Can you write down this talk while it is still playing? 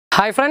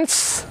Hi friends,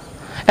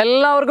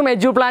 എല്ലാവർക്കും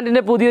edu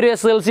പ്ലാന്റിൻ്റെ പുതിയൊരു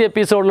SSLC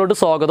എപ്പിസോഡിലോട്ട്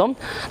സ്വാഗതം.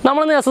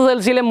 നമ്മളിന്ന്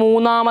SSLCയിലെ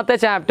മൂന്നാമത്തെ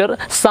ചാപ്റ്റർ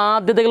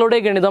സാധ്യതകളുടെ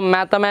ഗണിതം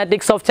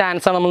മാത്തമാറ്റിക്സ് ഓഫ്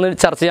ചാൻസ് ആണ് നമ്മൾ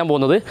ചർച്ച ചെയ്യാൻ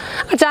പോകുന്നത്.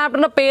 ആ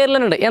ചാപ്റ്ററിൻ്റെ പേരിൽ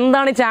തന്നെ ഉണ്ട്.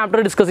 എന്താണ് ഈ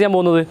ചാപ്റ്റർ ഡിസ്കസ് ചെയ്യാൻ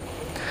പോകുന്നത്?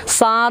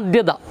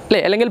 സാധ്യത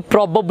അല്ലേ, അല്ലെങ്കിൽ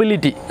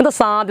പ്രോബബിലിറ്റി. എന്താ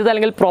സാധ്യത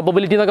അല്ലെങ്കിൽ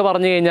പ്രോബബിലിറ്റി എന്നൊക്കെ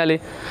പറഞ്ഞു കഴിഞ്ഞാൽ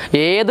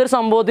ഏതൊരു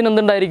സംഭവത്തിന്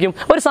എന്തുണ്ടായിരിക്കും?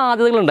 ഒരു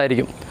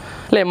സാധ്യതകളുണ്ടായിരിക്കും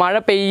അല്ലേ. മഴ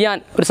പെയ്യാൻ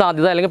ഒരു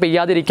സാധ്യത, അല്ലെങ്കിൽ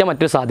പെയ്യാതിരിക്കാൻ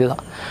മറ്റൊരു സാധ്യത.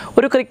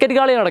 ഒരു ക്രിക്കറ്റ്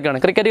കളി നടക്കുകയാണ്.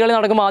 ക്രിക്കറ്റ് കളി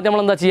നടക്കുമ്പോൾ ആദ്യം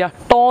നമ്മൾ എന്താ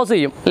ചെയ്യുക? ടോസ്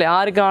ചെയ്യും അല്ലേ.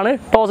 ആർക്കാണ്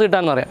ടോസ്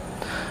കിട്ടാമെന്ന് പറയാം.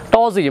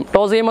 ടോസ്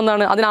ചെയ്യുമ്പോൾ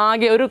എന്താണ്,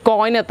 അതിനാകെ ഒരു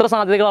കോയിന് എത്ര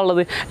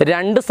സാധ്യതകളുള്ളത്?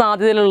 2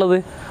 സാധ്യതയിലുള്ളത്.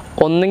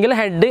 ഒന്നെങ്കിൽ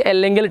ഹെഡ്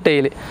അല്ലെങ്കിൽ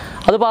ടെയിൽ.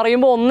 അത്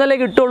പറയുമ്പോൾ ഒന്നല്ലേ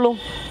കിട്ടുള്ളൂ.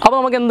 അപ്പോൾ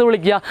നമുക്ക് എന്ത്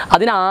വിളിക്കുക?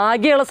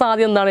 അതിനാകെയുള്ള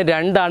സാധ്യത എന്താണ്?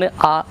 2ആണ്.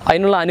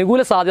 അതിനുള്ള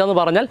അനുകൂല സാധ്യത എന്ന്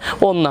പറഞ്ഞാൽ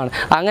 1ആണ്.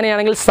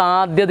 അങ്ങനെയാണെങ്കിൽ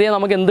സാധ്യതയെ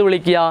നമുക്ക് എന്ത്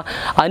വിളിക്കുക?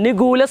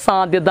 അനുകൂല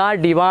സാധ്യത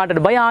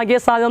ഡിവൈഡഡ് ബൈ ആകെ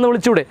സാധ്യത എന്ന്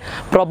വിളിച്ചൂടെ?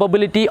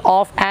 Probability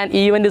of an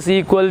event is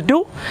equal to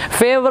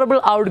favourable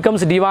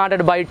outcomes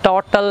divided by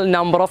total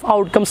number of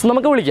outcomes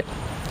നമുക്ക് വിളിക്കാം.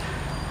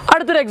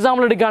 അടുത്തൊരു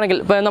എക്സാമ്പിൾ എടുക്കുകയാണെങ്കിൽ,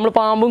 ഇപ്പോൾ നമ്മൾ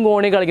പാമ്പും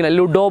കോണി കളിക്കുന്ന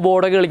ലുഡോ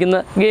ബോർഡൊക്കെ കളിക്കുന്ന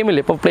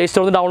ഗെയിമില്ലേ, ഇപ്പോൾ പ്ലേ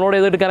സ്റ്റോറിൽ നിന്ന് ഡൗൺലോഡ്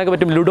ചെയ്തെടുക്കാനൊക്കെ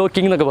പറ്റും. ലുഡോ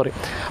കിങ് എന്നൊക്കെ പറയും.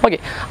 ഓക്കെ,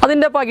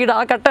 അതിൻ്റെ പകിട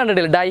ആ കട്ട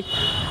കണ്ടിട്ടില്ല, ഡൈ.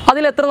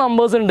 അതിൽ എത്ര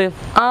നമ്പേഴ്സ് ഉണ്ട്?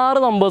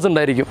 6 നമ്പേഴ്സ്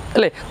ഉണ്ടായിരിക്കും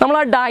അല്ലേ. നമ്മൾ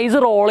ആ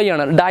ഡൈസ് റോൾ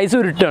ചെയ്യാണ്, ഡൈസ്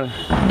ഉരുട്ടാണ്.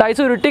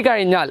 ഡൈസ് ഉരുട്ടി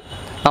കഴിഞ്ഞാൽ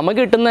നമുക്ക്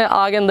കിട്ടുന്ന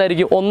ആകെ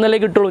എന്തായിരിക്കും?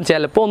 1 കിട്ടുള്ളൂ.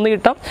 ചിലപ്പോൾ 1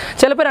 കിട്ടാം,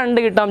 ചിലപ്പോൾ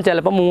 2 കിട്ടാം,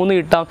 ചിലപ്പോൾ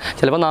 3 കിട്ടാം,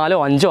 ചിലപ്പോൾ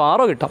 4, 5,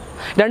 6 കിട്ടാം.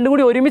 രണ്ടും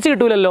കൂടി ഒരുമിച്ച്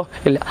കിട്ടൂലല്ലോ.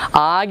 ഇല്ല,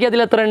 ആകെ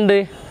അതിൽ എത്ര ഉണ്ട്?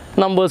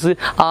 നമ്പേഴ്സ്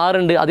 6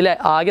 ഉണ്ട്. അതിൽ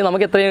ആകെ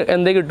നമുക്ക്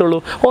എന്തേ കിട്ടുള്ളൂ?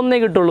 1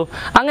 കിട്ടുള്ളൂ.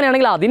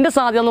 അങ്ങനെയാണെങ്കിൽ അതിൻ്റെ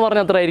സാധ്യത എന്ന്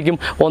പറഞ്ഞാൽ എത്ര ആയിരിക്കും?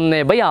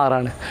 1/6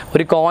 ആണ്.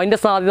 ഒരു കോയിൻ്റെ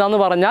സാധ്യത എന്ന്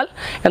പറഞ്ഞാൽ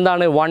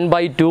എന്താണ്?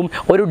 1/2.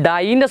 ഒരു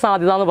ഡൈൻ്റെ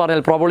സാധ്യത എന്ന്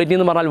പറഞ്ഞാൽ പ്രോബബിലിറ്റി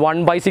എന്ന് പറഞ്ഞാൽ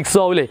 1/6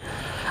 ആവില്ലേ.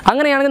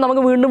 അങ്ങനെയാണെങ്കിൽ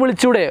നമുക്ക് വീണ്ടും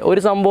വിളിച്ചൂടെ?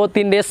 ഒരു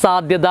സംഭവത്തിൻ്റെ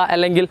സാധ്യത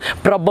അല്ലെങ്കിൽ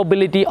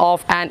probability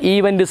of an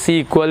event is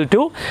equal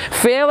to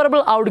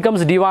favourable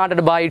outcomes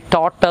divided by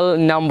total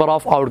number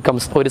of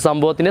outcomes. ഒരു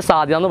സംഭവത്തിൻ്റെ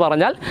സാധ്യത എന്ന്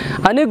പറഞ്ഞാൽ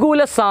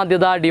അനുകൂല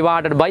സാധ്യത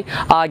ഡിവൈഡഡ് ബൈ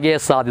ആകെ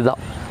സാധ്യത.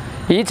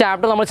 ഈ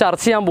ചാപ്റ്റർ നമ്മൾ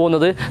ചർച്ച ചെയ്യാൻ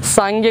പോകുന്നത്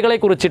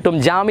സംഖ്യകളെക്കുറിച്ചിട്ടും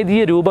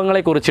ജാമിതീയ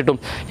രൂപങ്ങളെക്കുറിച്ചിട്ടും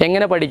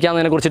എങ്ങനെ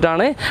പഠിക്കാമെന്നതിനെ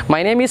കുറിച്ചിട്ടാണ്. My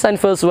name is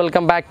അൻഫേഴ്സ്.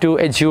 Welcome back to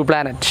edu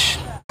planet.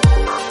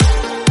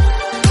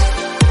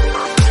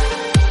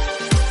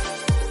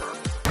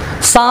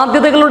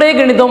 സാധ്യതകളുടെ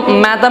ഗണിതം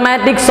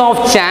മാത്തമാറ്റിക്സ്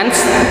ഓഫ്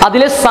ചാൻസ്.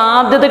 അതിലെ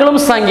സാധ്യതകളും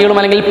സംഖ്യകളും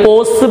അല്ലെങ്കിൽ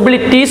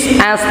പോസിബിലിറ്റീസ്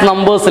ആസ്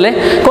നമ്പേഴ്സിലെ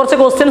കുറച്ച്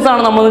ക്വസ്റ്റ്യൻസ്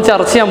ആണ് നമ്മൾ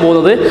ചർച്ച ചെയ്യാൻ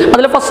പോകുന്നത്.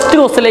 അതിലെ ഫസ്റ്റ്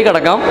ക്വസ്റ്റ്യനിലേക്ക്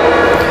കടക്കാം.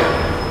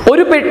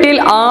 ഒരു പെട്ടിയിൽ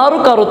 6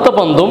 കറുത്ത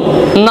പന്തും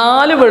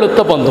 4 വെളുത്ത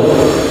പന്തും.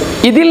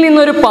 ഇതിൽ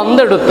നിന്നൊരു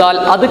പന്തെടുത്താൽ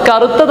അത്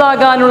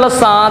കറുത്തതാകാനുള്ള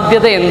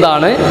സാധ്യത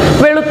എന്താണ്?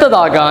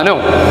 വെളുത്തതാകാനോ?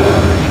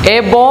 A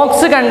box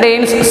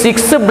contains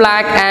 6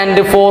 black and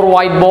 4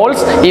 white balls.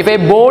 If a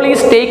ball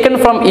is taken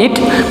from it,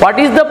 what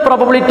is the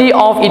probability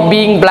of it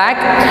being black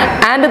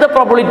and the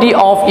probability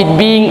of it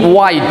being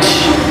white?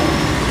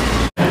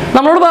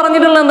 നമ്മളോട്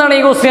പറഞ്ഞിട്ടുള്ള എന്താണ്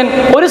ഈ ക്വസ്റ്റ്യൻ?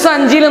 ഒരു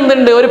സഞ്ചിയിൽ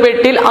എന്തുണ്ട്? ഒരു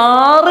പെട്ടിയിൽ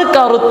 6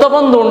 കറുത്ത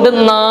പന്തുണ്ട്,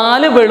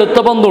 4 വെളുത്ത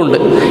പന്തുണ്ട്.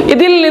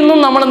 ഇതിൽ നിന്നും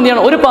നമ്മൾ എന്ത്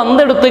ചെയ്യണം? ഒരു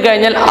പന്ത് എടുത്തു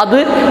കഴിഞ്ഞാൽ അത്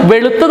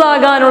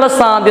വെളുത്തതാകാനുള്ള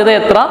സാധ്യത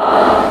എത്ര?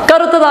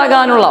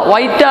 കറുത്തതാകാനുള്ള,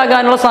 വൈറ്റ്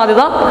ആകാനുള്ള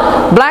സാധ്യത,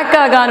 ബ്ലാക്ക്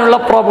ആകാനുള്ള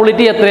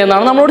പ്രോബബിലിറ്റി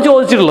എത്രയെന്നാണ് നമ്മളോട്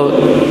ചോദിച്ചിട്ടുള്ളത്.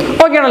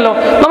 ഓക്കെ ആണല്ലോ.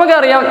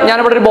 നമുക്കറിയാം,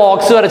 ഞാനിവിടെ ഒരു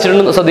ബോക്സ്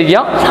വരച്ചിട്ടുണ്ട്,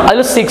 ശ്രദ്ധിക്കുക.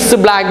 അതിൽ 6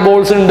 ബ്ലാക്ക്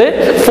ബോൾസ് ഉണ്ട്,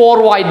 4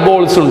 വൈറ്റ്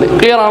ബോൾസ് ഉണ്ട്.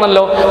 ക്ലിയർ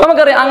ആണല്ലോ.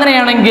 നമുക്കറിയാം.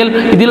 അങ്ങനെയാണെങ്കിൽ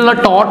ഇതിലുള്ള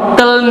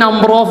ടോട്ടൽ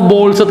നമ്പർ ഓഫ്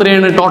ബോൾസ്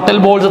എത്രയാണ്? ടോട്ടൽ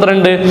ബോൾസ് എത്ര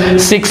ഉണ്ട്?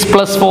 6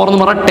 + 4 എന്ന്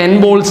പറഞ്ഞാൽ 10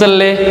 ബോൾസ്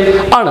അല്ലേ?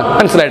 ആണ്.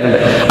 മനസ്സിലായിട്ടുണ്ട്.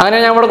 അങ്ങനെ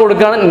ഞാൻ ഇവിടെ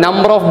കൊടുക്കുകയാണ്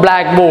നമ്പർ ഓഫ്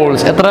ബ്ലാക്ക്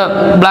ബോൾസ്. എത്ര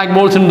ബ്ലാക്ക്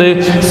ബോൾസ് ഉണ്ട്?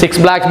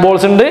 6 ബ്ലാക്ക്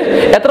ബോൾസ് ഉണ്ട്.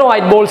 എത്ര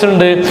വൈറ്റ് ബോൾസ്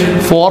ഉണ്ട്?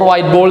 4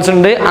 വൈറ്റ് ബോൾസ്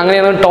ഉണ്ട്.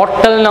 അങ്ങനെയാണ്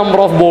ടോട്ടൽ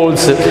നമ്പർ ഓഫ്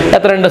ബോൾസ്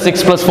എത്രയുണ്ട്?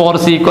 6 + 4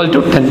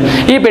 = 10.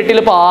 ഈ പെട്ടിയിൽ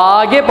ഇപ്പോൾ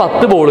ആകെ 10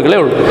 ബോളുകളേ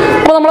ഉള്ളൂ.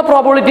 അപ്പോൾ നമ്മളെ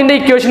പ്രോബബിലിറ്റിൻ്റെ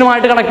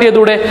ഇക്വേഷനുമായിട്ട് കണക്ട്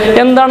ചെയ്തൂടെ?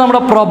 എന്താണ്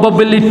നമ്മുടെ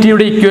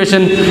പ്രോബബിലിറ്റിയുടെ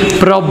ഇക്വേഷൻ?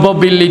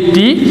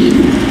 പ്രോബബിലിറ്റി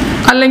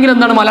അല്ലെങ്കിൽ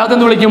എന്താണ് മലയാളത്തിൽ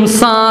നിന്ന് വിളിക്കും?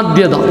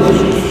 സാധ്യത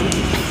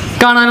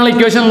കാണാനുള്ള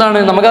ഇക്വേഷൻ എന്താണ്?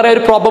 നമുക്കറിയാം,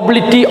 ഒരു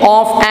പ്രോബബിലിറ്റി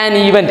ഓഫ് ആൻ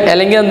ഈവൻറ്റ്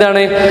അല്ലെങ്കിൽ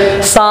എന്താണ്?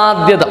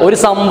 സാധ്യത. ഒരു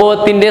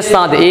സംഭവത്തിൻ്റെ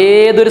സാധ്യത.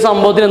 ഏതൊരു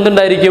സംഭവത്തിന്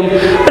എന്തുണ്ടായിരിക്കും?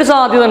 ഒരു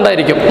സാധ്യത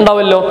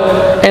ഉണ്ടാവുമല്ലോ.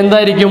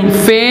 എന്തായിരിക്കും?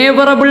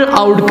 Favourable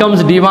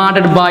outcomes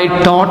divided by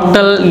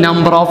total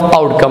number of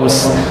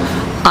outcomes.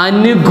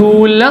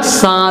 അനുകൂല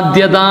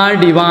സാധ്യത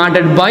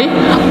ഡിവൈഡഡ് ബൈ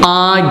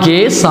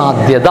ആകെ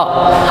സാധ്യത.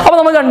 അപ്പോൾ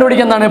നമ്മൾ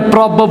കണ്ടുപിടിക്കുക എന്താണ്?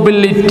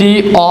 പ്രോബബിലിറ്റി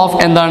ഓഫ്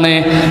എന്താണ്?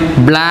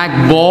 ബ്ലാക്ക്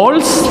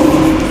ബോൾസ്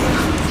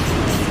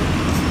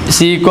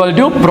ഈക്വൽ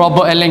ടു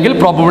അല്ലെങ്കിൽ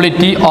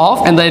പ്രോബബിലിറ്റി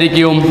ഓഫ്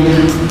എന്തായിരിക്കും?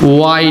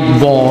 വൈറ്റ്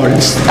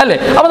ബോൾസ് അല്ലേ.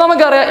 അപ്പോൾ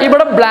നമുക്കറിയാം,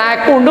 ഇവിടെ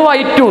ബ്ലാക്കും ഉണ്ട്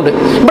വൈറ്റും ഉണ്ട്.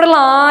 ഇവിടെയുള്ള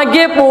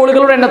ആകെ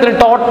ബോളുകളുടെ എണ്ണത്തിന്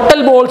ടോട്ടൽ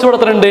ബോൾസ് ഇവിടെ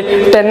എത്ര ഉണ്ട്?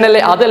 10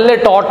 അല്ലേ. അതല്ലേ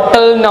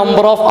ടോട്ടൽ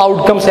നമ്പർ ഓഫ്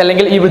ഔട്ട്കംസ്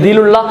അല്ലെങ്കിൽ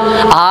ഇതിലുള്ള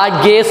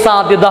ആകെ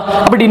സാധ്യത.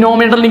 അപ്പോൾ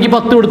ഡിനോമിനേറ്ററിൽ എനിക്ക്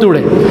 10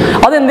 കൊടുത്തൂടെ?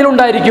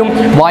 അതെന്തിലുണ്ടായിരിക്കും?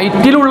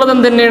 വൈറ്റിലുള്ളത്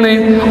എന്തെന്നെയാണ്?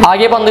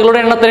 ആകെ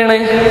പന്തുകളുടെ എണ്ണം എത്രയാണ്?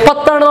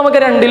 10 ആണ്.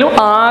 നമുക്ക് രണ്ടിലും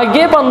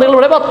ആകെ പന്തുകൾ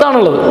ഇവിടെ 10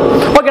 ആണുള്ളത്.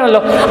 ഓക്കെ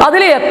ആണല്ലോ.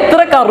 അതിൽ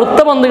എത്ര കറുത്ത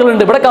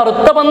പന്തുകളുണ്ട്? ഇവിടെ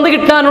കറുത്ത പന്ത്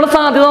കിട്ടാനുള്ള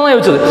സാധ്യത എന്നാണ്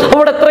ചോദിച്ചത്. അപ്പോൾ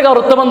ഇവിടെ എത്ര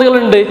കറുത്ത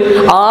പന്തുകളുണ്ട്?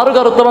 6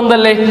 കറുത്ത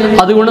പന്തല്ലേ.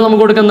 അതുകൊണ്ട്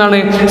നമുക്ക് കൊടുക്കുക എന്താണ്?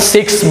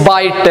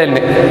 6/10.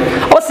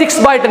 അപ്പോൾ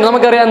 6/10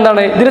 നമുക്കറിയാം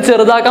എന്താണ്, ഇതിന്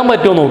ചെറുതാക്കാൻ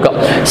പറ്റുമോ നോക്കാം.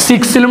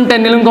 6ലും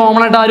 10ലും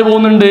കോമൺ ആയിട്ട് ആര്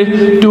പോകുന്നുണ്ട്?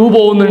 2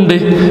 പോകുന്നുണ്ട്.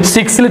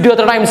 6ൽ 2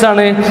 എത്ര ടൈംസ്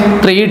ആണ്?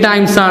 3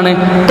 ടൈംസ് ആണ്.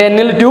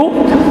 10ൽ 2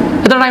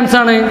 എത്ര ടൈംസ്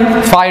ആണ്?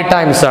 5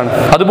 ടൈംസ് ആണ്.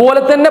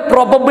 അതുപോലെ തന്നെ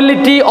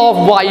പ്രോബബിലിറ്റി ഓഫ്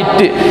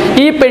വൈറ്റ്,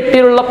 ഈ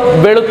പെട്ടിയിലുള്ള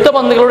വെളുത്ത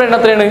പന്തുകളുടെ എണ്ണം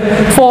എത്രയാണ്?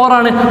 4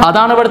 ആണ്.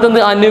 അതാണ്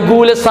ഇവിടുത്തെ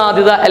അനുകൂല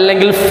സാധ്യത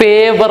അല്ലെങ്കിൽ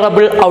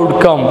ഫേവറബിൾ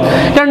ഔട്ട്കം.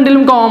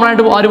 രണ്ടിലും കോമൺ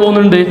ആയിട്ട് ആര്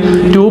പോകുന്നുണ്ട്?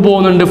 2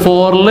 പോകുന്നുണ്ട്.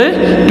 4ൽ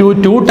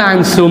 2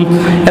 ടൈംസും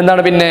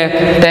എന്താണ്, പിന്നെ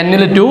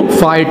 10ൽ 2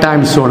 5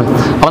 ടൈംസും ആണ്.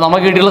 അപ്പോൾ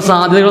നമുക്ക് കിട്ടിയുള്ള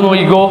സാധ്യതകൾ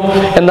നോക്കിക്കോ.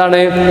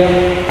 എന്താണ്?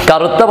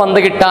 കറുത്ത പന്ത്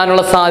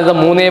കിട്ടാനുള്ള സാധ്യത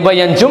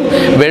 3/5ഉം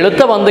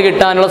വെളുത്ത പന്ത്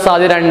കിട്ടാനുള്ള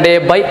സാധ്യത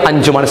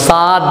 2/5ഉമാണ്.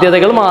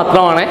 സാധ്യതകൾ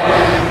മാത്രമാണ്,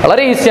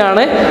 വളരെ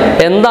ഈസിയാണ്.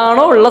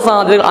 എന്താണോ ഉള്ള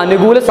സാധ്യതകൾ,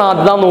 അനുകൂല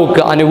സാധ്യത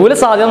നോക്കുക. അനുകൂല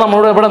സാധ്യത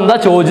നമ്മളോട് ഇവിടെ എന്താ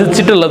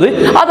ചോദിച്ചിട്ടുള്ളത്,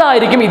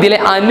 അതായിരിക്കും ഇതിലെ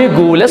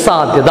അനുകൂല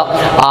സാധ്യത.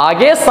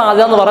 ആകെ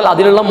സാധ്യത എന്ന് പറഞ്ഞാൽ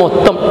അതിലുള്ള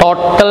മൊത്തം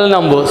ടോട്ടൽ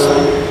നമ്പേഴ്സ്.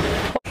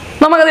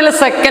 നമുക്കതിലെ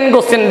സെക്കൻഡ്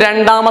ക്വസ്റ്റ്യൻ,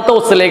 രണ്ടാമത്തെ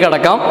ക്വസ്റ്റ്യനിലേക്ക്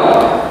കടക്കാം.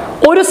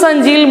 ഒരു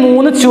സഞ്ചിയിൽ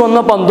 3 ചുവന്ന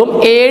പന്തും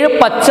 7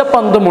 പച്ച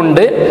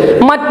പന്തുമുണ്ട്.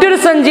 മറ്റൊരു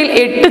സഞ്ചിയിൽ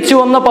 8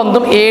 ചുവന്ന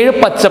പന്തും 7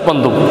 പച്ച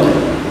പന്തും.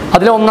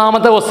 അതിൽ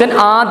ഒന്നാമത്തെ ക്വസ്റ്റ്യൻ,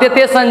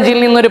 ആദ്യത്തെ സഞ്ചിയിൽ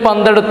നിന്നൊരു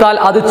പന്തെടുത്താൽ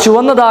അത്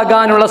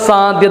ചുവന്നതാകാനുള്ള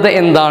സാധ്യത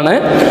എന്താണ്?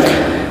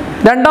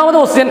 രണ്ടാമത്തെ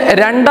ക്വസ്റ്റ്യൻ,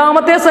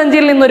 രണ്ടാമത്തെ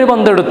സഞ്ചിയിൽ നിന്നൊരു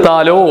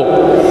പന്തെടുത്താലോ?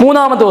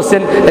 മൂന്നാമത്തെ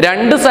ക്വസ്റ്റ്യൻ,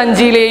 2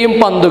 സഞ്ചിയിലെയും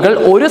പന്തുകൾ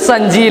ഒരു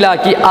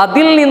സഞ്ചിയിലാക്കി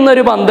അതിൽ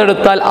നിന്നൊരു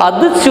പന്തെടുത്താൽ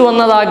അത്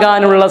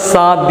ചുവന്നതാകാനുള്ള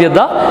സാധ്യത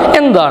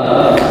എന്താണ്?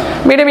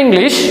 Medium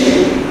English.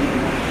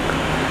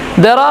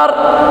 There are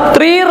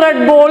 3 red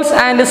balls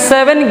and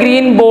 7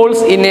 green balls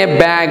in a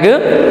bag.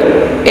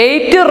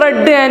 8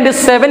 red and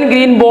 7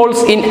 green balls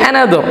in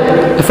another.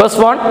 The first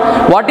one,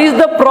 what is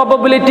the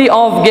probability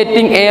of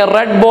getting a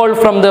red ball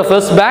from the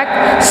first bag?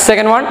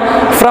 Second one,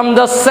 from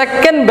the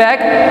second bag.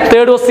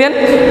 Third question,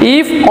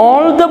 if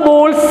all the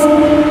balls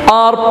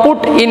are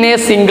put in a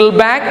single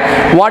bag,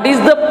 what is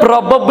the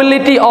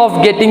probability of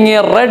getting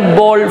a red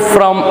ball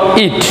from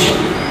it?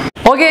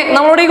 Okay,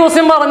 നമ്മളോട് ഈ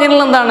question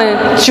പറഞ്ഞിട്ടുള്ള എന്താണ്?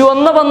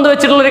 ചുവന്ന പന്ത്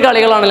വെച്ചിട്ടുള്ള ഒരു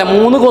കളികളാണല്ലോ.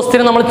 3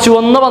 question നമ്മൾ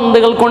ചുവന്ന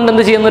പന്തുകൾ കൊണ്ട്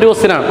എന്ത് ചെയ്യുന്ന ഒരു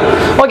ക്വസ്റ്റ്യനാണ്.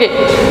 ഓക്കെ,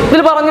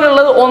 ഇതിൽ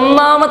പറഞ്ഞിട്ടുള്ളത്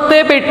ഒന്നാമത്തെ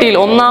പെട്ടിയിൽ,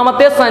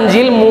 ഒന്നാമത്തെ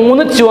സഞ്ചിയിൽ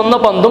 3 ചുവന്ന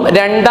പന്തും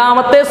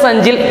രണ്ടാമത്തെ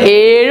സഞ്ചിയിൽ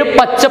 7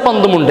 പച്ച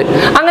പന്തുമുണ്ട്.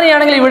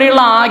 അങ്ങനെയാണെങ്കിൽ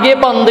ഇവിടെയുള്ള ആകെ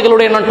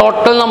പന്തുകളുടെ എണ്ണം,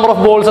 ടോട്ടൽ നമ്പർ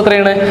ഓഫ് ബോൾസ്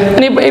എത്രയാണ്?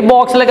 ഇനി ഈ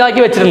ബോക്സിലൊക്കെ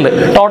ആക്കി വെച്ചിട്ടുണ്ട്.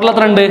 ടോട്ടൽ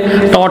എത്ര ഉണ്ട്?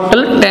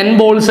 ടോട്ടൽ 10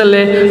 ബോൾസ്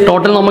അല്ലേ?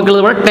 ടോട്ടൽ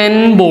നമുക്കുള്ളത് ഇവിടെ 10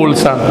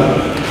 ബോൾസ് ആണ്.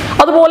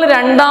 അതുപോലെ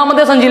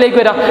രണ്ടാമത്തെ സഞ്ചിയിലേക്ക്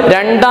വരാം.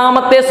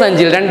 രണ്ടാമത്തെ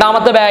സഞ്ചിയിൽ,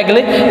 രണ്ടാമത്തെ ബാഗിൽ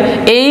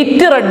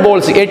 8 റെഡ്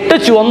ബോൾസ്, 8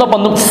 ചുവന്ന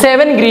പന്തും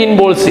 7 ഗ്രീൻ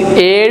ബോൾസ്,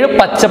 7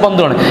 പച്ച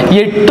പന്തുമാണ്.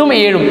 8ഉം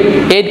 7ഉം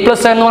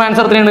 8+7 എന്ന് പറയുന്ന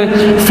ആൻസർ എത്രയാണ്?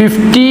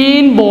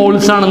 15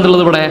 ബോൾസ് ആണ്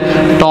എന്തുള്ളത് ഇവിടെ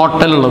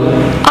ടോട്ടൽ ഉള്ളത്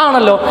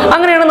ആണല്ലോ.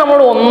 അങ്ങനെയാണ് നമ്മൾ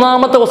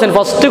ഒന്നാമത്തെ ക്വസ്റ്റ്യൻ,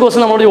 ഫസ്റ്റ്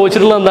ക്വസ്റ്റ്യൻ നമ്മളോട്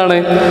ചോദിച്ചിട്ടുള്ളത് എന്താണ്?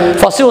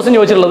 ഫസ്റ്റ് ക്വസ്റ്റ്യൻ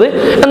ചോദിച്ചിട്ടുള്ളത്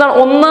എന്താണ്?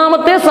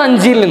 ഒന്നാമത്തെ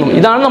സഞ്ചിയിൽ നിന്നും,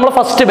 ഇതാണ് നമ്മുടെ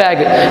ഫസ്റ്റ്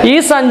ബാഗ്, ഈ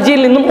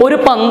സഞ്ചിയിൽ നിന്നും ഒരു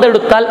പന്ത്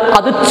എടുത്താൽ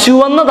അത്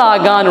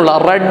ചുവന്നതാകാനുള്ള,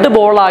 റെഡ്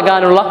ബോൾ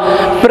ആകാനുള്ള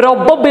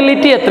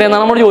പ്രോബബിലിറ്റി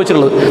എത്രയെന്നാണ് നമ്മൾ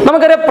ചോദിച്ചിട്ടുള്ളത്.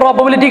 നമുക്കറിയാം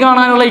പ്രോബബിലിറ്റി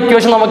കാണാനുള്ള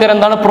ഇക്വേഷൻ നമുക്കറിയാം.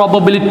 എന്താണ്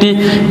പ്രോബബിലിറ്റി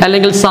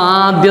അല്ലെങ്കിൽ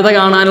സാധ്യത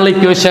കാണാനുള്ള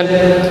ഇക്വേഷൻ?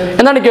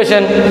 എന്താണ്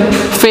equation?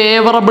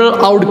 Favourable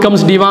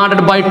outcomes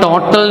divided by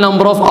total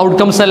number of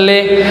outcomes അല്ലേ?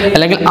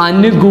 അല്ലെങ്കിൽ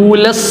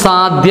അനുകൂല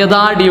സാധ്യത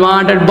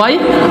ഡിവൈഡഡ് ബൈ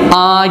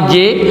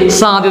ആകെ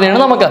സാധ്യതയാണ്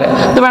നമുക്കറിയാം.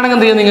 ഇത് വേണമെങ്കിൽ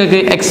എന്ത് ചെയ്യാം,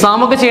 നിങ്ങൾക്ക് എക്സാം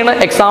ഒക്കെ ചെയ്യണം.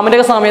 എക്സാമിൻ്റെ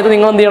ഒക്കെ സമയത്ത്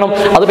നിങ്ങൾ എന്ത് ചെയ്യണം?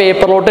 അത്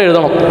പേപ്പറിലോട്ട്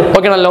എഴുതണം.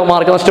 ഓക്കെ ആണല്ലോ,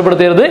 മാർക്ക്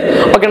നഷ്ടപ്പെടുത്തരുത്.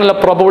 ഓക്കെ ആണല്ലോ,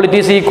 probability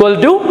is equal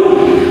to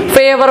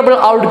favourable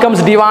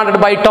outcomes divided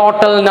by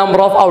total number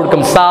of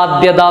outcomes.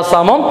 സാധ്യത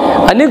സമം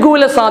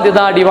അനുകൂല സാധ്യത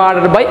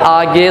ഡിവൈഡഡ് ബൈ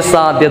ആകെ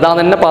സാധ്യത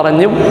തന്നെ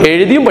പറഞ്ഞും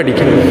എഴുതിയും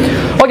പഠിക്കും.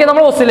 ഓക്കെ,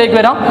 നമ്മൾ ക്വസ്റ്റ്യനിലേക്ക്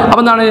വരാം.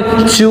 അപ്പം എന്താണ്?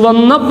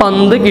 ചുവന്ന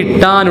പന്ത്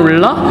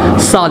കിട്ടാനുള്ള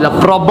സാധ്യത,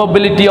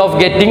 probability of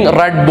getting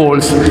red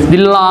balls.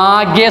 ഇതിലുള്ള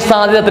ആകെ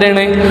സാധ്യത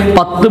എത്രയാണ്?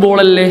 10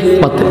 ബോളല്ലേ?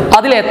 10.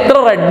 അതിൽ എത്ര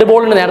റെഡ്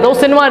ബോൾ ഉണ്ട്? നേരത്തെ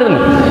ക്വസ്റ്റ്യന്മായിരുന്നു.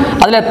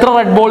 അതിൽ എത്ര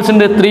റെഡ് ബോൾസ്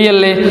ഉണ്ട്? 3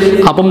 അല്ലേ?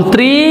 അപ്പം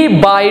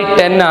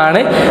 3/10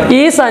 ആണ്.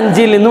 ഈ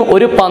സഞ്ചിയിൽ നിന്നും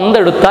ഒരു പന്ത്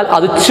എടുത്താൽ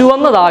അത്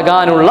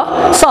ചുവന്നതാകാനുള്ള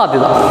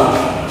സാധ്യത.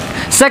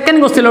 സെക്കൻഡ്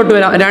ക്വസ്റ്റ്യനിലോട്ട്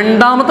വരാം.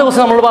 രണ്ടാമത്തെ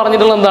ക്വസ്റ്റ്യൻ നമ്മൾ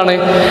പറഞ്ഞിട്ടുള്ളത് എന്താണ്?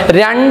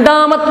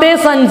 രണ്ടാമത്തെ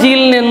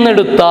സഞ്ചിയിൽ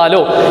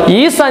നിന്നെടുത്താലോ,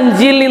 ഈ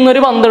സഞ്ചിയിൽ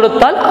നിന്നൊരു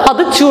പന്തെടുത്താൽ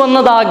അത്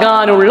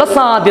ചുവന്നതാകാനുള്ള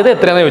സാധ്യത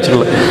എത്രയാണെന്ന്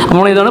ചോദിച്ചിട്ടുള്ളത്.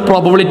 അപ്പോൾ ഇതാണ്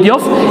പ്രോബബിലിറ്റി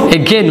ഓഫ്,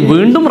 എഗെയിൻ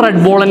വീണ്ടും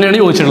റെഡ് ബോൾ തന്നെയാണ്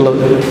ചോദിച്ചിട്ടുള്ളത്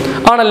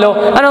ആണല്ലോ.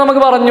 അങ്ങനെ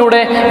നമുക്ക്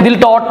പറഞ്ഞൂടെ ഇതിൽ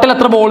ടോട്ടൽ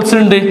എത്ര ബോൾസ്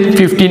ഉണ്ട്?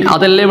 15.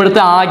 അതല്ലേ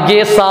ഇവിടുത്തെ ആകെ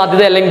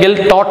സാധ്യത അല്ലെങ്കിൽ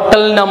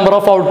ടോട്ടൽ നമ്പർ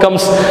ഓഫ്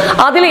ഔട്ട്കംസ്.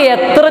 അതിൽ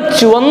എത്ര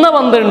ചുവന്ന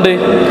പന്തുണ്ട്?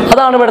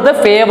 അതാണ് ഇവിടുത്തെ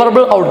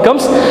ഫേവറബിൾ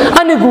ഔട്ട്കംസ്,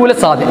 അനുകൂല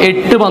സാധ്യത.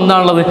 8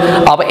 പന്താണുള്ളത്.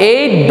 അപ്പോൾ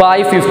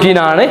 8/15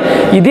 ആണ്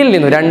ഇതിൽ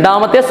നിന്നും,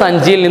 രണ്ടാമത്തെ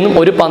സഞ്ചിയിൽ നിന്നും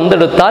ഒരു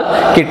പന്തെടുത്താൽ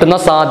കിട്ടുന്ന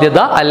സാധ്യത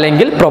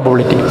അല്ലെങ്കിൽ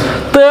പ്രോബബിലിറ്റി.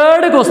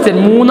 തേർഡ് ക്വസ്റ്റ്യൻ,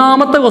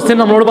 മൂന്നാമത്തെ ക്വസ്റ്റ്യൻ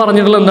നമ്മളോട്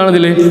പറഞ്ഞിട്ടുള്ളത് എന്താണ്?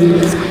 ഇതിൽ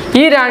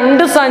ഈ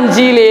 2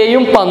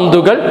 സഞ്ചിയിലെയും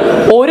പന്തുകൾ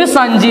ഒരു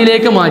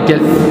സഞ്ചിയിലേക്ക്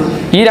മാറ്റിയാൽ,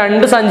 ഈ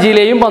 2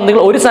 സഞ്ചിയിലെയും പന്തുകൾ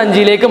ഒരു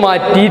സഞ്ചിയിലേക്ക്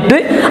മാറ്റിയിട്ട്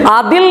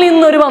അതിൽ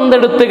നിന്നൊരു പന്ത്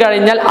എടുത്തു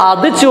കഴിഞ്ഞാൽ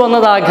അത്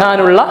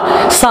ചുവന്നതാകാനുള്ള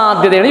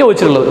സാധ്യതയാണ്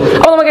ചോദിച്ചിട്ടുള്ളത്.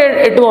 അപ്പോൾ നമുക്ക്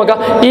 8 നോക്കാം.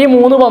 ഈ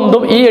 3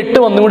 പന്തും ഈ 8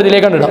 പന്തും കൂടി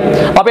ഇതിലേക്ക് ഇടാം.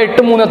 അപ്പോൾ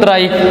 8 3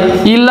 എത്രയായി?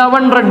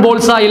 11 റെഡ്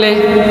ബോൾസ് ആയില്ലേ?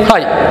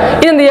 ഹായ്.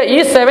 ഇനി എന്ത് ചെയ്യുക? ഈ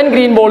 7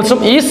 ഗ്രീൻ ബോൾസും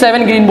ഈ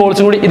 7 ഗ്രീൻ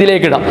ബോൾസും കൂടി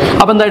ഇതിലേക്ക് ഇടാം.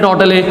 അപ്പോൾ എന്തായി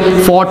ടോട്ടല്?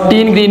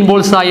 14 ഗ്രീൻ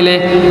ബോൾസ് ആയില്ലേ?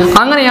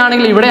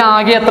 അങ്ങനെയാണെങ്കിൽ ഇവിടെ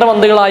ആകെ എത്ര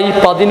പന്തുകളായി?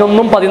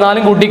 11ഉം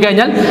 14ഉം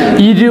കൂട്ടിക്കഴിഞ്ഞാൽ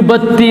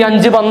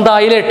 25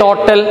 പന്തായില്ലേ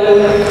ടോട്ടൽ?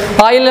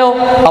 ആയില്ലോ.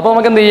 അപ്പോൾ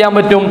നമുക്ക് എന്ത് ചെയ്യാൻ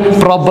പറ്റും?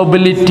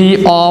 പ്രോബബിലിറ്റി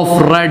ഓഫ്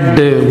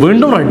റെഡ്,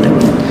 വീണ്ടും റെഡ്.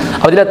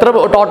 അതിൽ എത്ര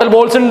ടോട്ടൽ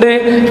ബോൾസ് ഉണ്ട്?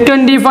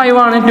 25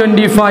 ആണ്.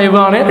 25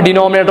 ആണ്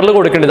ഡിനോമിനേറ്ററിൽ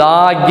കൊടുക്കേണ്ടത്,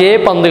 ആകെ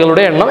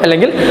പന്തുകളുടെ എണ്ണം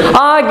അല്ലെങ്കിൽ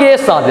ആകെ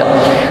സാധ്യത.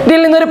 ഇതിൽ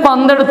നിന്നൊരു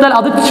പന്തെടുത്താൽ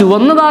അത്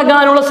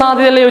ചുവന്നതാകാനുള്ള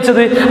സാധ്യതയല്ലേ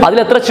ചോദിച്ചത്? അതിൽ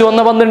എത്ര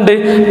ചുവന്ന പന്തുണ്ട്?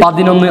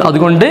 11.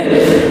 അതുകൊണ്ട്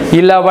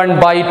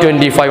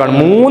 11/25 ആണ്.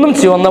 3ഉം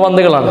ചുവന്ന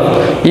പന്തുകളാണ്.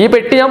 ഈ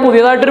പെട്ടി ഞാൻ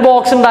പുതിയതായിട്ടൊരു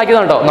ബോക്സ്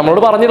ഉണ്ടാക്കിയതാണ് കേട്ടോ.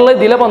 നമ്മളോട് പറഞ്ഞിട്ടുള്ളത്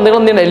ഇതിലെ പന്തുകൾ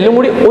എന്താണ് എല്ലാം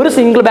കൂടി ഒരു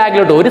സിംഗിൾ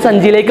ബാഗിലോട്ട് ഒരു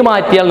സഞ്ചിയിലേക്ക്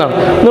മാറ്റിയാലെന്നാണ്.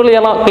 ഒന്ന്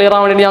ക്ലിയർ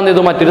ആവാൻ വേണ്ടി ഞാൻ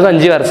ചെയ്തു മറ്റൊരു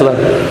സഞ്ചി വരച്ചതാണ്.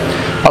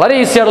 വളരെ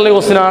ഈസി ആയിട്ടുള്ള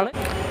ക്വസ്റ്റ്യൻ ആണ്.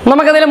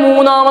 നമുക്കതിലെ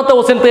മൂന്നാമത്തെ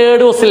ക്വസ്റ്റ്യൻ,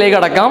 തേർഡ് ക്വസ്റ്റ്യനിലേക്ക്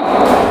കടക്കാം.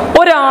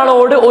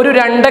 ഒരാളോട് ഒരു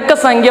 2 അക്ക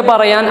സംഖ്യ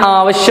പറയാൻ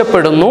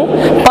ആവശ്യപ്പെടുന്നു.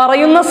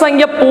 പറയുന്ന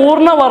സംഖ്യ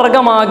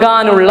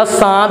പൂർണ്ണവർഗമാകാനുള്ള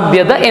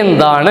സാധ്യത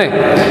എന്താണ്?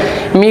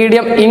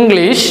 Medium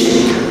English.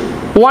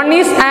 One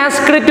is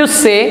asked to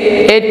say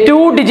a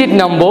 2-digit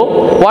number.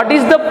 What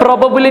is the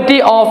probability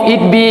of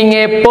it being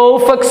a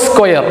perfect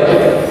square?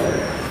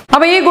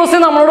 അപ്പോൾ ഈ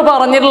ക്വസ്റ്റ്യൻ നമ്മളോട്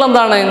പറഞ്ഞിട്ടുള്ള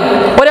എന്താണ്?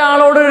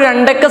 ഒരാളോട് ഒരു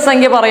 2 അക്ക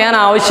സംഖ്യ പറയാൻ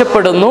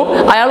ആവശ്യപ്പെടുന്നു.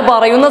 അയാൾ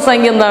പറയുന്ന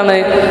സംഖ്യ എന്താണ്?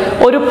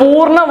 ഒരു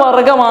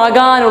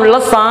പൂർണ്ണവർഗമാകാനുള്ള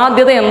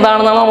സാധ്യത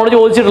എന്താണെന്നാണ് നമ്മളോട്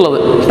ചോദിച്ചിട്ടുള്ളത്.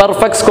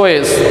 Perfect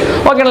squares.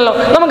 ഓക്കെ ആണല്ലോ.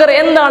 നമുക്കറിയാം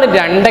എന്താണ്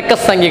 2 അക്ക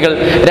സംഖ്യകൾ.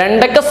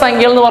 2 അക്ക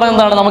സംഖ്യകൾ എന്ന് പറയുന്നത്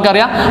എന്താണ്?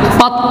 നമുക്കറിയാം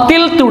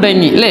 10ൽ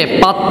തുടങ്ങി അല്ലേ?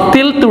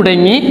 10ൽ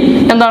തുടങ്ങി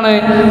എന്താണ്?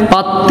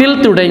 10ൽ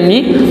തുടങ്ങി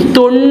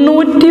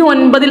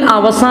 99ൽ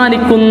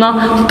അവസാനിക്കുന്ന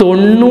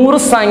 90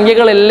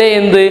 സംഖ്യകളല്ലേ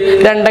എന്ത്?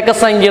 2 അക്ക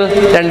സംഖ്യകൾ.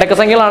 2 അക്ക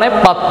സംഖ്യകളാണ്.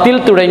 10ൽ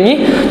തുടങ്ങി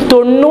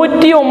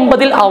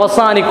 99ൽ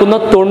അവസാനിക്കുന്ന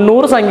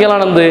 90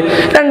 സംഖ്യകളാണ് എന്ത്?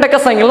 2 അക്ക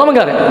സംഖ്യകൾ.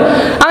 നമുക്കറിയാം.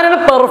 അങ്ങനെയാണ്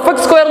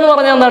പെർഫെക്റ്റ് സ്ക്വയർ എന്ന്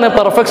പറഞ്ഞാൽ എന്താണ്?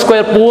 പെർഫെക്റ്റ്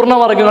സ്ക്വയർ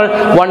പൂർണ്ണവർഗങ്ങൾ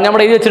 1 നമ്മൾ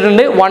എഴുതി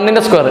വെച്ചിട്ടുണ്ട്.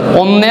 1ന്റെ സ്ക്വയർ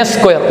 1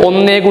 സ്ക്വയർ,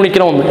 1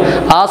 ഗുണിക്കണം 1.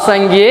 ആ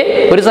സംഖ്യയെ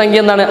ഒരു സംഖ്യ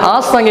എന്താണ്? ആ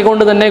സംഖ്യ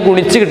കൊണ്ട് തന്നെ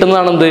ഗുണിച്ച്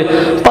കിട്ടുന്നതാണ് എന്ത്?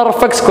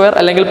 പെർഫെക്റ്റ് സ്ക്വയർ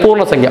അല്ലെങ്കിൽ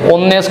പൂർണ്ണസംഖ്യ.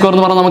 1 സ്ക്വയർ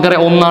എന്ന് പറഞ്ഞാൽ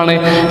നമുക്കറിയാം 1 ആണ്.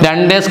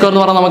 2 സ്ക്വയർ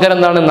എന്ന് പറഞ്ഞാൽ നമുക്കറിയാം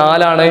എന്താണ്?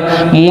 4 ആണ്.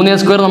 3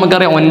 സ്ക്വയർ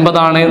നമുക്കറിയാം 9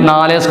 ആണ്.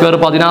 4 സ്ക്വയർ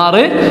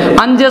 16.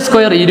 5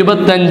 സ്ക്വയർ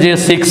 25.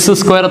 6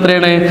 സ്ക്വയർ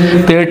എത്രയാണ്?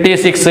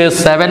 36.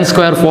 7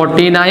 square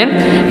 49.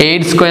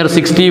 8 square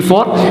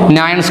 64.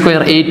 9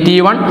 square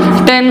 81.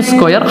 10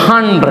 square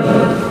 100.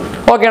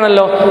 Okay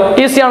ആണല്ലോ.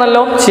 ഈസി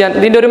ആണല്ലോ ചെയ്യാൻ.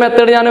 ഇതിൻ്റെ ഒരു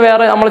മെത്തേഡ് ഞാൻ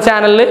വേറെ നമ്മുടെ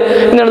ചാനലിൽ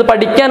ഇന്നത്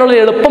പഠിക്കാനുള്ള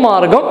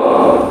എളുപ്പമാർഗം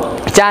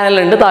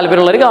ചാനലുണ്ട്,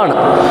 താല്പര്യമുള്ളവർ കാണും.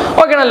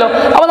 ഓക്കെ ആണല്ലോ.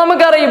 അപ്പോൾ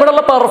നമുക്കറിയാം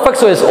ഇവിടെയുള്ള പെർഫെക്റ്റ്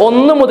സ്ക്വയേഴ്സ്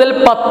 1 മുതൽ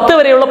 10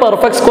 വരെയുള്ള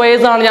പെർഫെക്റ്റ്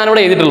സ്ക്വയേഴ്സ് ആണ്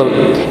ഞാനിവിടെ എഴുതിയിട്ടുള്ളത്.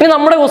 ഇനി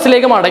നമ്മുടെ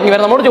ക്വസ്റ്റിലേക്ക് മടങ്ങി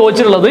വരാം. നമ്മോട്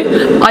ചോദിച്ചിട്ടുള്ളത്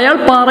അയാൾ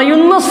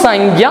പറയുന്ന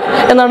സംഖ്യ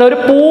എന്താണ്? ഒരു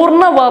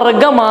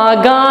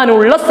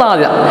പൂർണ്ണവർഗമാകാനുള്ള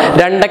സാധ്യത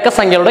 2 അക്ക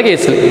സംഖ്യകളുടെ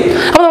കേസിൽ.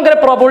 അപ്പോൾ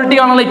നമുക്കറിയാം പ്രോബബിലിറ്റി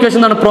കാണാനുള്ള ഇക്വേഷൻ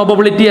എന്താണ്?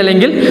 പ്രോബബിലിറ്റി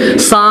അല്ലെങ്കിൽ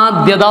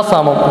സാധ്യത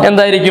സമം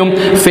എന്തായിരിക്കും?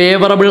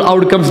 Favourable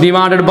outcomes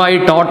divided by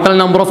total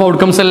number of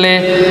outcomes അല്ലേ?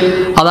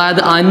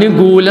 അതായത്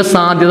അനുകൂല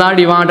സാധ്യത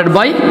ഡിവൈഡഡ്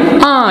ബൈ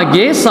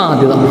ആകെ സാധ്യത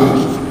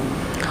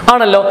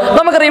ആണല്ലോ.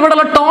 നമുക്കറിയാം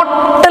ഇവിടെയുള്ള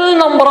ടോട്ടൽ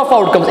നമ്പർ ഓഫ്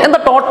ഔട്ട്കംസ്. എന്താ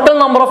ടോട്ടൽ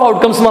നമ്പർ ഓഫ്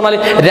ഔട്ട്കംസ് എന്ന് പറഞ്ഞാൽ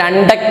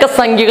 2 അക്ക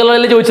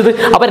സംഖ്യകളല്ലേ ചോദിച്ചത്.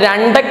 അപ്പൊ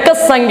 2 അക്ക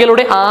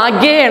സംഖ്യകളുടെ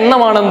ആകെ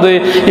എണ്ണമാണെന്ത്?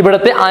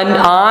 ഇവിടുത്തെ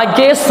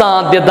ആകെ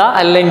സാധ്യത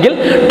അല്ലെങ്കിൽ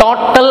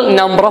ടോട്ടൽ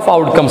നമ്പർ ഓഫ്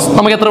ഔട്ട്കംസ്.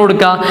 നമുക്ക് എത്ര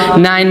കൊടുക്കുക?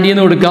 90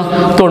 എന്ന് കൊടുക്കുക.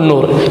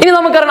 90. ഇനി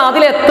നമുക്കറിയാം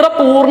അതിൽ എത്ര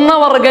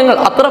പൂർണ്ണവർഗങ്ങൾ,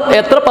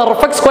 എത്ര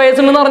പെർഫെക്റ്റ് സ്ക്വയേഴ്സ്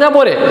ഉണ്ടെന്ന് പറഞ്ഞാൽ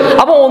പോരെ.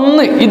 അപ്പൊ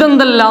 1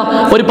 ഇതെന്തല്ല?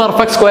 ഒരു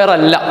പെർഫെക്റ്റ് സ്ക്വയർ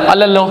അല്ല.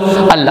 അല്ലല്ലോ,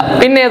 അല്ല.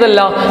 പിന്നെ ഏതല്ല?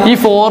 ഈ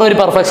 4 ഒരു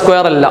പെർഫെക്റ്റ്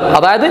സ്ക്വയർ അല്ല.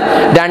 അതായത്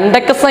 2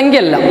 അക്ക സംഖ്യ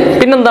അല്ല.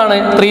 പിന്നെന്താണ്?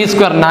 3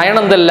 സ്ക്വയർ 9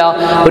 എന്തല്ല?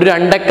 ഒരു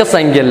 2 അക്ക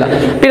സംഖ്യ അല്ല.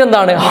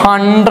 പിന്നെന്താണ്?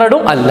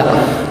 100ഉം അല്ല.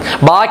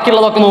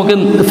 ബാക്കിയുള്ളതൊക്കെ നോക്ക്.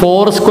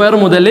 4 സ്ക്വയർ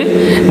മുതൽ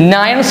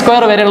 9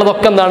 സ്ക്വയർ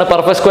വരെയുള്ളതൊക്കെ എന്താണ്?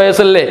 പെർഫെക്റ്റ്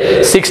സ്ക്വയേഴ്സ് അല്ലേ?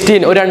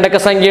 16 ഒരു 2 അക്ക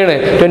സംഖ്യയാണ്.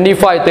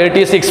 25,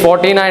 36,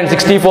 49,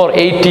 64,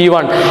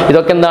 81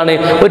 ഇതൊക്കെ എന്താണ്?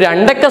 ഒരു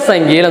 2 അക്ക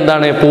സംഖ്യയിൽ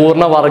എന്താണ്?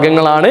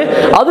 പൂർണ്ണവർഗങ്ങളാണ്.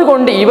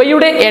 അതുകൊണ്ട്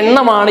ഇവയുടെ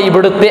എണ്ണമാണ്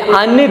ഇവിടുത്തെ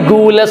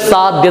അനുകൂല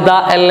സാധ്യത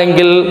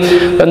അല്ലെങ്കിൽ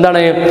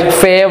എന്താണ്?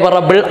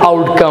 Favourable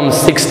outcomes.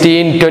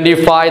 16,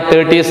 25,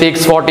 36,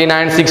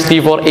 49,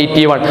 64,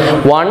 81.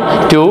 1,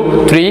 2,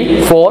 3,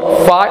 4,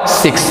 5,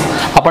 6.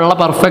 അപ്പോഴുള്ള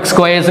പെർഫെക്റ്റ്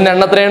സ്ക്വയേഴ്സിന്റെ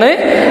എണ്ണം എത്രയാണ്?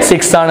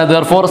 6 ആണ്.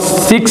 Therefore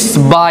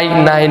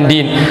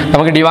 6/19.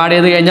 നമുക്ക് ഡിവൈഡ്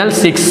ചെയ്ത് കഴിഞ്ഞാൽ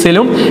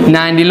 6ലും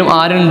 90ലും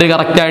ആരുണ്ട്?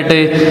 കറക്റ്റ് ആയിട്ട്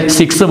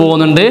 6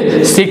 പോകുന്നുണ്ട്.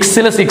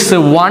 6ൽ 6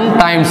 1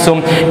 ടൈംസും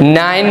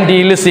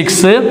 90ൽ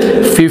 6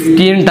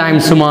 15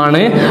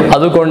 ടൈംസുമാണ്.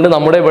 അതുകൊണ്ട്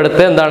നമ്മുടെ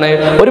ഇവിടുത്തെ എന്താണ്?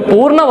 ഒരു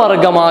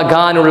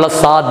പൂർണ്ണവർഗമാകാനുള്ള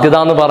സാധ്യത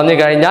എന്ന് പറഞ്ഞു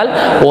കഴിഞ്ഞാൽ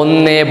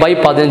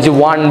 1/15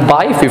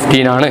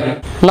 1/15 ആണ്.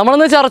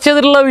 നമ്മളിന്ന് ചർച്ച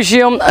ചെയ്തിട്ടുള്ള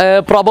വിഷയം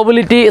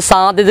പ്രോബബിലിറ്റി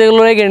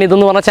സാധ്യതകളുടെ ഗണിതം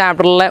എന്ന് പറഞ്ഞ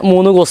ചാപ്റ്ററിലെ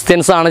 3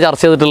 ക്വസ്റ്റ്യൻസ് ആണ്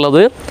ചർച്ച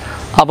ചെയ്തിട്ടുള്ളത്.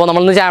 അപ്പോൾ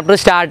നമ്മളിന്ന് ചാപ്റ്റർ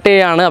സ്റ്റാർട്ട്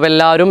ചെയ്യുകയാണ്. അപ്പോൾ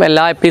എല്ലാവരും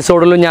എല്ലാ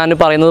എപ്പിസോഡിലും ഞാൻ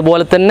പറയുന്നത്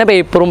പോലെ തന്നെ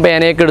പേപ്പറും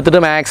പേനയൊക്കെ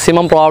എടുത്തിട്ട്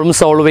മാക്സിമം പ്രോബ്ലം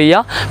സോൾവ്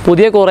ചെയ്യുക.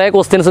 പുതിയ കുറേ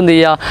ക്വസ്റ്റ്യൻസ് എന്ത്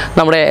ചെയ്യുക,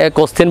 നമ്മുടെ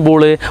ക്വസ്റ്റ്യൻ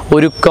ബൂള്,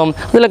 ഒരുക്കം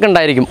ഇതിലൊക്കെ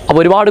ഉണ്ടായിരിക്കും.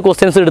 അപ്പോൾ ഒരുപാട്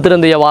ക്വസ്റ്റ്യൻസ് എടുത്തിട്ട്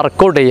എന്ത് ചെയ്യുക,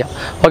 വർക്കൗട്ട് ചെയ്യുക.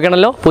 ഓക്കെ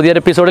ആണല്ലോ.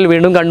 പുതിയൊരു എപ്പിസോഡിൽ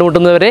വീണ്ടും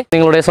കണ്ടുമുട്ടുന്നവരെ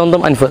നിങ്ങളുടെ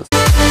സ്വന്തം അൻഫർ.